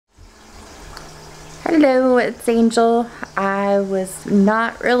Hello, it's Angel. I was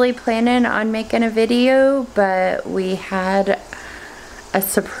not really planning on making a video, but we had a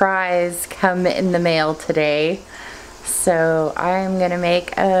surprise come in the mail today. So I'm gonna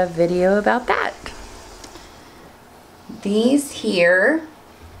make a video about that. These here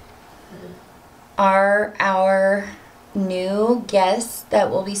are our new guests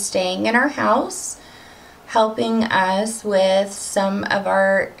that will be staying in our house, helping us with some of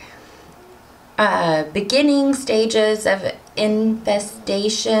our beginning stages of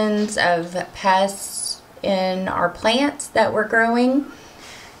infestations of pests in our plants that we're growing.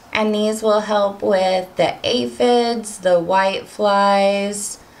 And these will help with the aphids, the white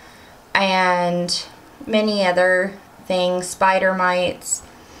flies, and many other things, spider mites,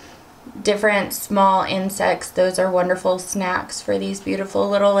 different small insects. Those are wonderful snacks for these beautiful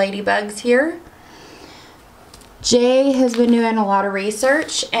little ladybugs here. Jay has been doing a lot of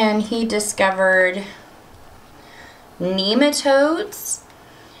research and he discovered nematodes.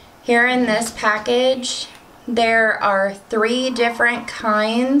 Here in this package there are 3 different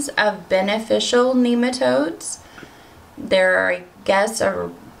kinds of beneficial nematodes. There are, I guess,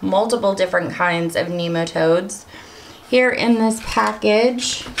 multiple different kinds of nematodes. Here in this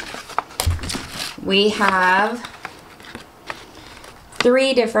package we have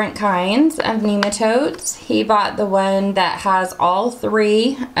 3 different kinds of nematodes. He bought the one that has all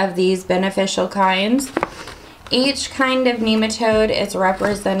 3 of these beneficial kinds. Each kind of nematode is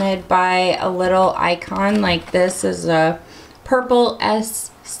represented by a little icon. Like this is a purple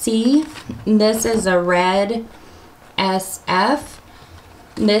SC, this is a red SF,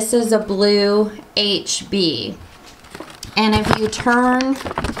 this is a blue HB. And if you turn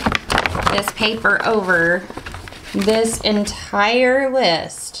this paper over, this entire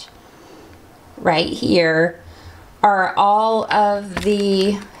list right here are all of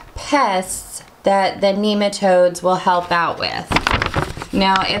the pests that the nematodes will help out with.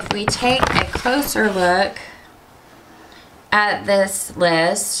 Now if we take a closer look at this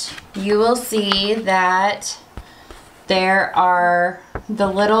list, you will see that there are the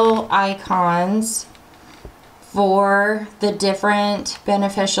little icons for the different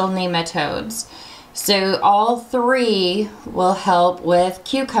beneficial nematodes. So all 3 will help with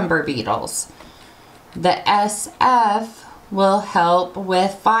cucumber beetles. The SF will help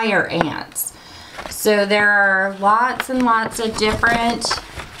with fire ants. So there are lots and lots of different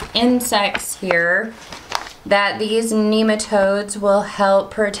insects here that these nematodes will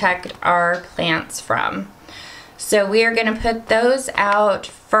help protect our plants from. So we are going to put those out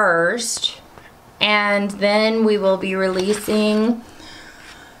first, and then we will be releasing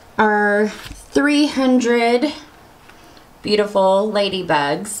our 300 beautiful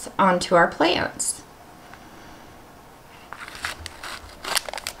ladybugs onto our plants.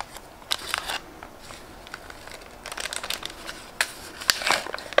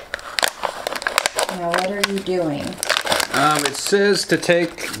 Now what are you doing? It says to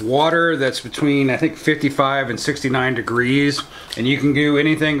take water that's between, I think, 55 and 69 degrees, and you can do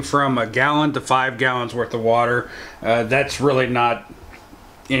anything from a gallon to 5 gallons worth of water. That's really not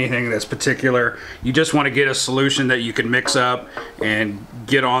anything that's particular. You just want to get a solution that you can mix up and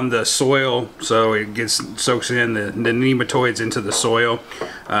get on the soil so it soaks in the nematodes into the soil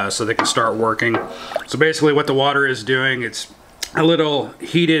so they can start working. So basically what the water is doing, it's a little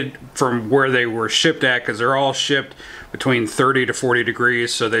heated from where they were shipped at, because they're all shipped between 30 to 40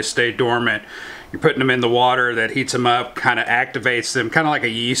 degrees, so they stay dormant. You're putting them in the water, that heats them up, kind of activates them, kind of like a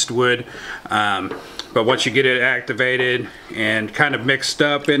yeast would. But once you get it activated and kind of mixed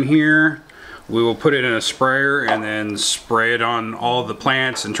up in here, we will put it in a sprayer and then spray it on all the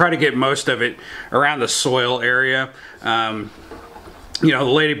plants and try to get most of it around the soil area. You know,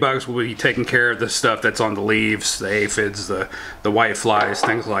 the ladybugs will be taking care of the stuff that's on the leaves, the aphids, the white flies,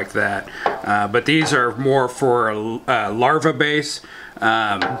 things like that. But these are more for a larva base.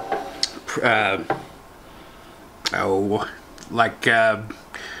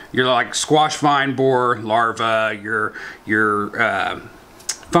 Your like squash vine borer larva, your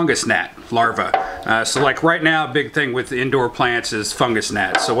fungus gnat larva. So like right now, a big thing with indoor plants is fungus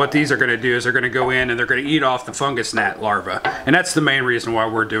gnats. So what these are going to do is they're going to go in and they're going to eat off the fungus gnat larva. And that's the main reason why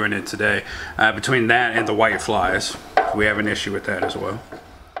we're doing it today. Between that and the white flies, we have an issue with that as well.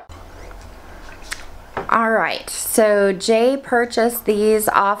 Alright, so Jay purchased these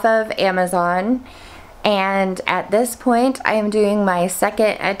off of Amazon, and at this point I am doing my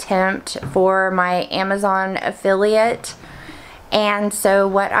second attempt for my Amazon affiliate. And so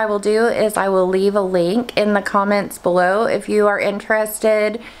what I will do is I will leave a link in the comments below if you are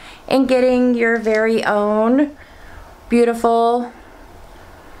interested in getting your very own beautiful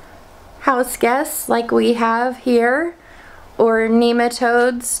house guests like we have here, or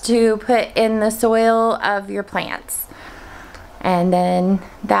nematodes to put in the soil of your plants. And then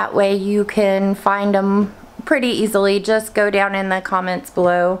that way you can find them pretty easily. Just go down in the comments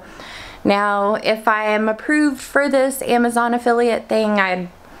below. Now, if I am approved for this Amazon affiliate thing, I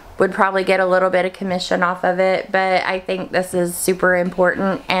would probably get a little bit of commission off of it, but I think this is super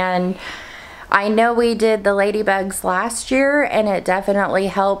important. And I know we did the ladybugs last year, and it definitely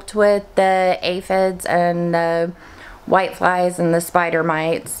helped with the aphids and the whiteflies and the spider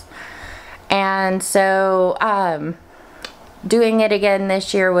mites. And so doing it again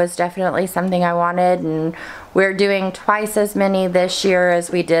this year was definitely something I wanted, and we're doing twice as many this year as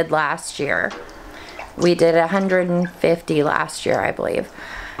we did last year. We did 150 last year, I believe.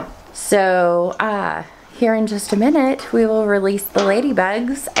 So here in just a minute we will release the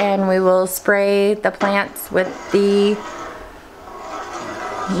ladybugs, and we will spray the plants with the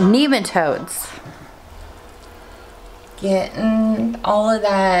nematodes. Getting all of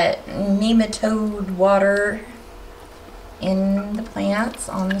that nematode water in the plants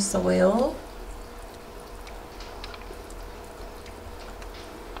on the soil.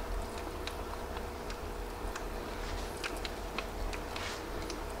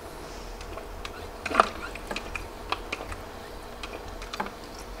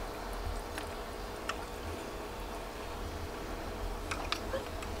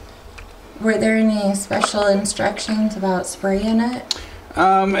 Were there any special instructions about spraying it?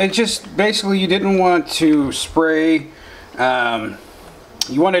 It just basically, you didn't want to spray.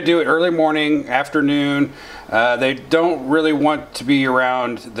 You want to do it early morning, afternoon. They don't really want to be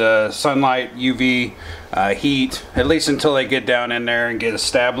around the sunlight, UV heat, at least until they get down in there and get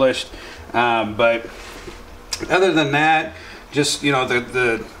established. But other than that, just, you know,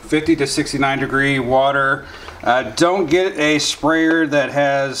 the 50 to 69 degree water. Don't get a sprayer that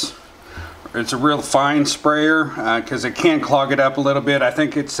has, it's a real fine sprayer, because it can clog it up a little bit. I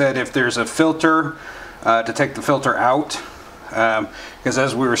think it said if there's a filter, to take the filter out, because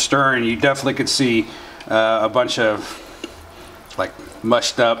as we were stirring, you definitely could see a bunch of like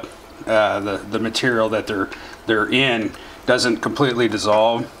mushed up, the material that they're in doesn't completely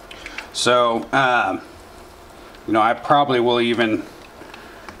dissolve. So you know, I probably will even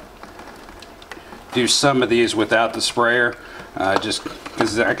do some of these without the sprayer, just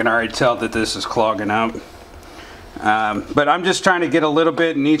because I can already tell that this is clogging up. But I'm just trying to get a little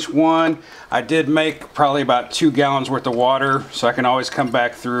bit in each one. I did make probably about 2 gallons worth of water, so I can always come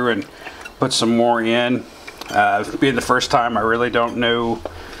back through and put some more in. Being the first time, I really don't know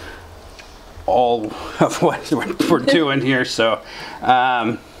all of what we're doing here, so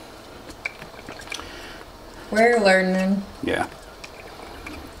we're learning. Yeah.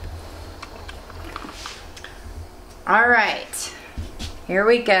 All right, here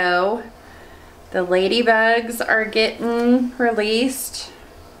we go. The ladybugs are getting released.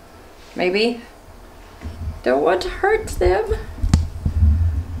 Maybe. Don't want to hurt them.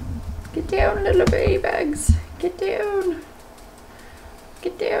 Get down, little ladybugs. Get down.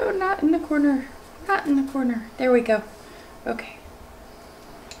 Get down, not in the corner. Not in the corner. There we go. Okay.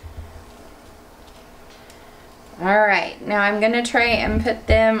 Alright, now I'm going to try and put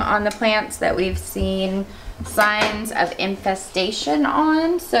them on the plants that we've seen signs of infestation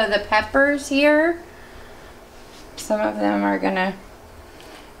on. So the peppers here, some of them are gonna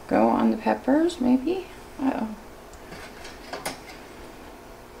go on the peppers, maybe. Uh-oh.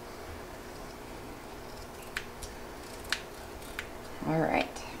 All right.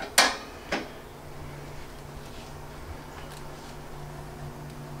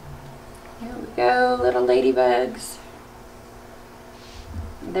 Here we go, little ladybugs.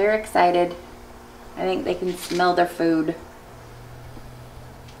 They're excited. I think they can smell their food.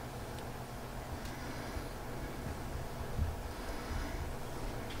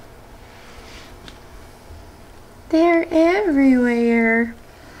 They're everywhere.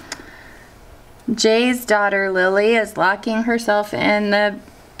 Jay's daughter Lily is locking herself in the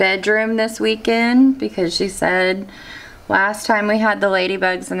bedroom this weekend because she said last time we had the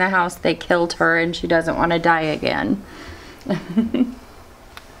ladybugs in the house they killed her and she doesn't want to die again.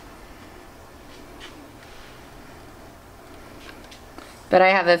 But I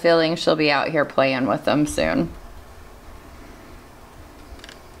have a feeling she'll be out here playing with them soon.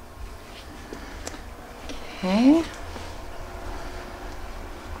 Okay.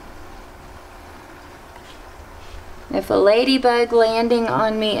 If a ladybug landing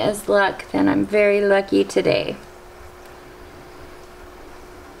on me is luck, then I'm very lucky today.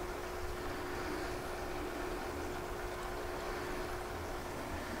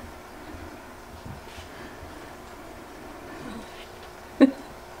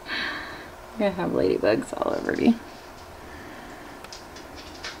 You're gonna have ladybugs all over me.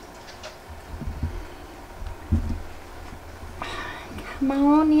 Come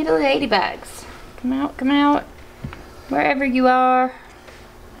on, little ladybugs. Come out, come out. Wherever you are.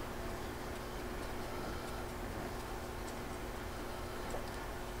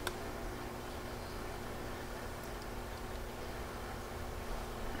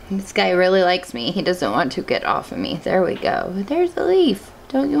 This guy really likes me. He doesn't want to get off of me. There we go. There's the leaf.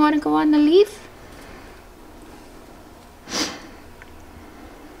 Don't you want to go on the leaf?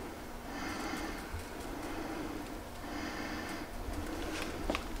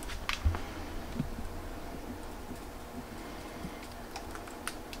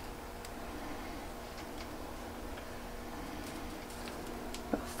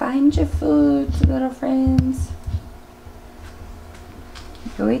 Find your food, little friends.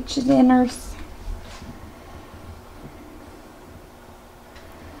 Go eat your dinners.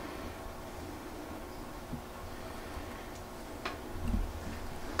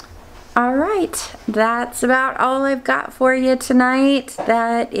 Alright, that's about all I've got for you tonight.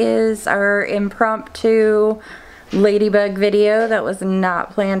 That is our impromptu ladybug video that was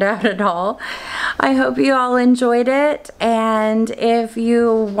not planned out at all. I hope you all enjoyed it, and if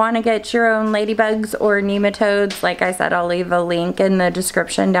you want to get your own ladybugs or nematodes, like I said, I'll leave a link in the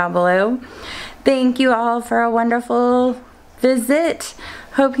description down below. Thank you all for a wonderful visit.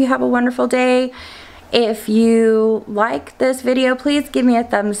 Hope you have a wonderful day. If you like this video, please give me a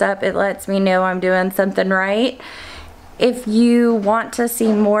thumbs up. It lets me know I'm doing something right. If you want to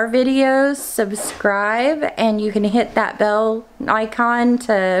see more videos, subscribe, and you can hit that bell icon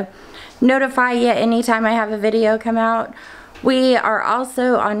to notify you anytime I have a video come out. We are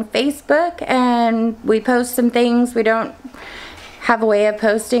also on Facebook, and we post some things. We don't have a way of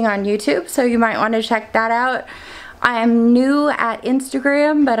posting on YouTube, so you might want to check that out. I'm new at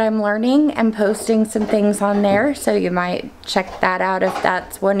Instagram, but I'm learning and posting some things on there, so you might check that out if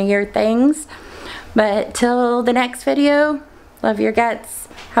that's one of your things. But till the next video, love your guts.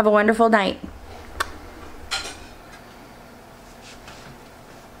 Have a wonderful night.